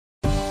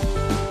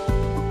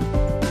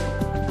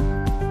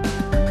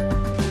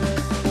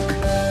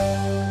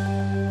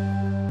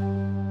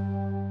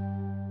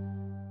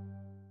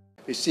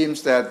It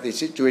seems that the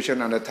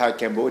situation on the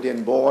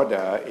Thai-Cambodian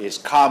border is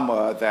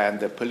calmer than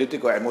the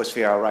political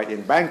atmosphere right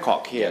in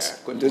Bangkok here.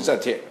 Yes. Kun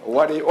Tusatit,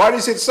 why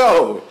is it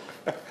so?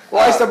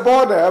 Why is the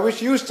border,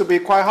 which used to be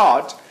quite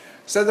hot,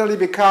 suddenly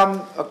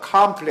become a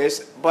calm place,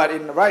 but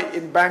right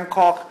in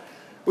Bangkok,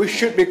 which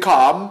should be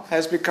calm,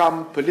 has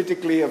become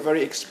politically a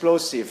very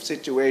explosive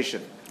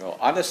situation? Well,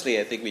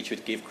 honestly, I think we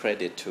should give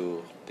credit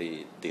to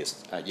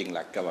this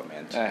Yingluck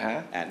government,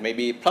 and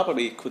maybe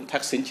probably Kun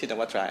Thaksin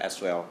Shinawatra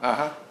as well.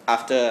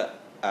 After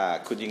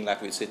Kun Yingluck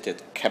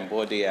visited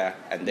Cambodia,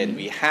 and then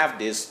we have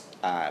this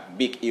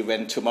big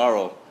event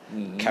tomorrow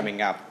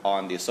coming up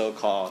on the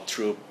so-called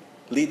troop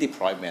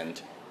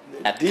redeployment.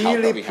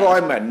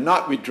 Redeployment,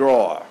 not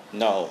withdrawal.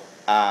 No,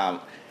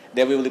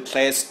 they will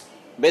replace.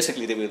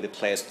 Basically, they will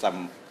replace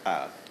some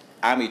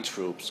army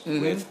troops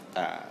with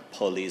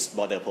police,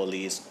 border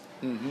police,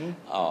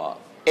 or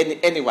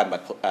anyone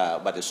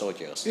but the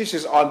soldiers. This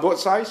is on both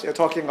sides. You're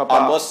talking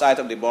about on both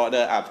sides of the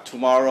border.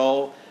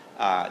 Tomorrow,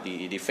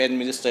 the defense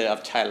minister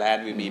of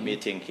Thailand will be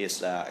meeting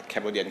his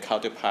Cambodian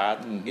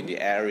counterpart in the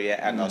area,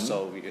 and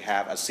also we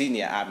have a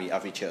senior army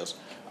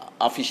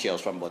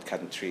officials from both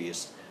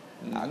countries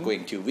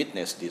going to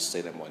witness this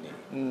ceremony.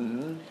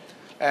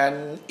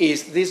 And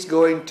is this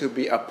going to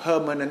be a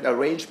permanent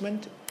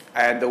arrangement?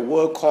 And the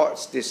World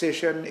Court's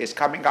decision is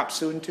coming up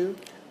soon too?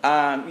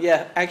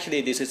 Yeah,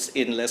 actually this is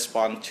in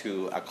response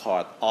to a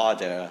court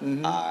order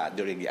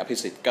during the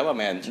opposite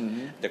government.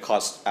 The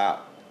court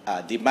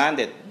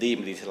demanded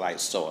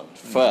demilitarized zone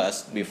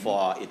first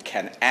before it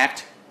can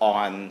act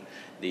on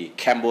the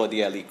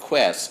Cambodia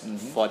request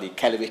for the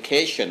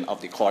clarification of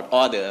the court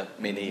order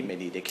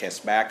many decades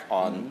back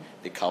on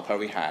the Khao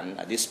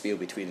Phraya, a dispute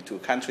between the two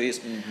countries.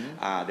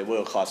 The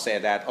World Court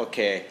said that,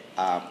 okay,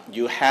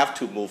 you have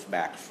to move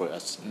back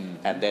first,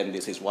 and then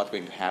this is what's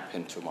going to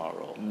happen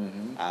tomorrow.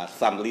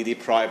 Some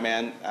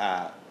redeployment,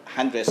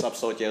 hundreds of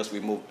soldiers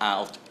will move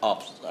out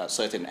of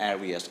certain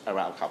areas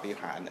around Khao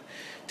Phraya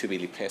to be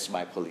replaced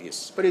by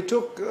police. But it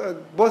took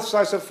both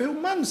sides a few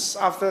months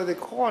after the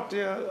court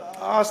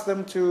asked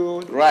them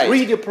to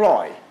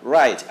redeploy.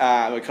 Right,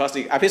 because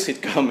the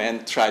opposite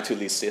government tried to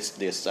resist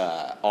this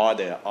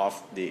order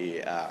of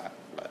the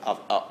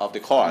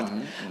court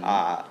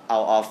out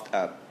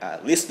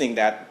of listening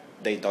that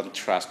they don't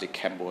trust the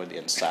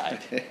Cambodian side.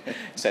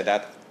 So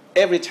that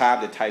every time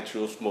the Thai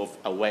troops move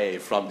away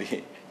from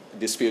the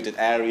disputed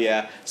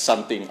area,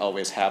 something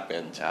always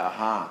happened.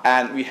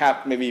 And we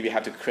have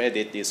to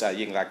credit this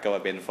Yingluck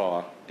government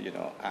for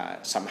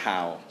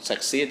somehow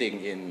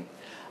succeeding in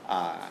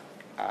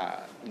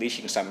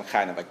reaching some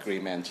kind of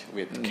agreement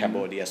with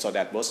Cambodia so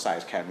that both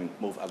sides can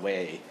move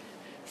away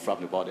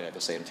from the border at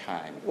the same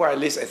time. Well, at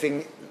least I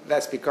think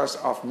that's because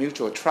of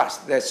mutual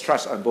trust. There's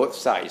trust on both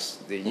sides,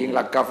 the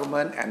Yingluck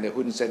government and the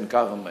Hun Sen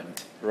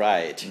government.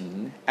 Right.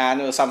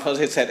 And some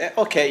person said,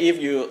 okay,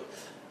 if you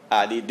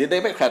the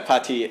Democrat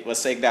Party was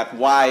saying that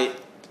why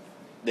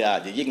the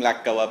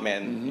Yingluck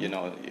government,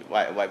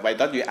 why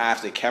don't you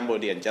ask the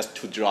Cambodian just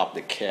to drop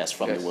the case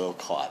from the World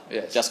Court,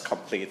 just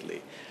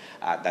completely?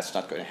 That's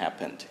not going to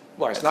happen.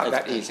 Well, it's not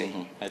that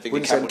easy. I think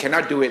Hun Sen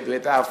cannot do it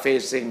without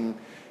facing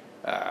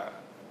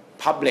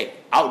public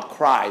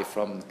outcry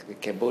from the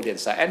Cambodian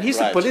side. And he's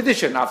a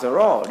politician after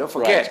all, don't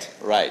forget.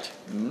 Right.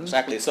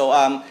 Exactly. So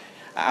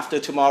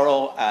after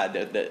tomorrow,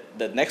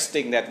 the next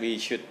thing that we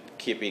should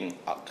keeping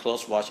a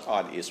close watch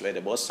on is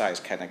whether both sides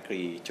can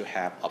agree to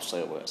have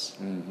observers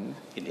in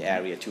the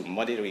area to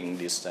monitoring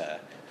this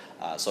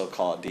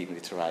so-called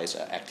demilitarized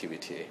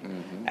activity.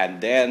 And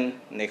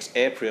then next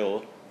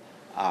April,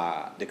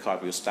 the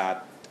court will start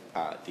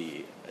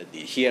the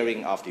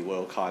hearing of the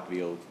World Court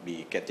will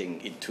be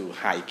getting into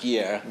high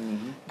gear,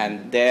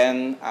 and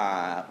then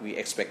we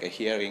expect a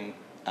hearing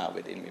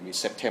within maybe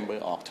September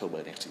or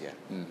October next year.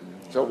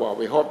 So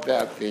we hope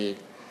that the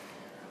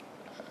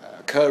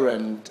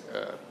current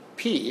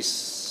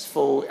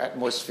peaceful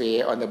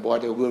atmosphere on the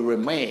border will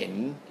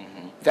remain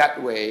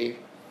that way,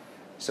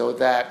 so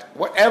that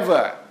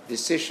whatever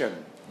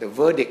decision, the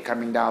verdict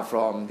coming down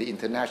from the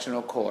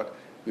international court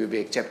will be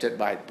accepted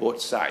by both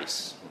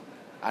sides.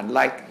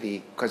 Unlike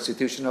the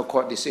Constitutional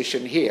Court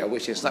decision here,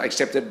 which is not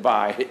accepted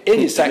by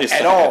any side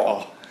at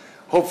all.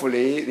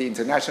 Hopefully, the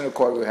International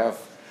Court will have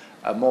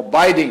a more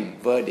binding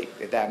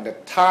verdict than the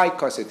Thai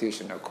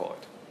Constitutional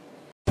Court.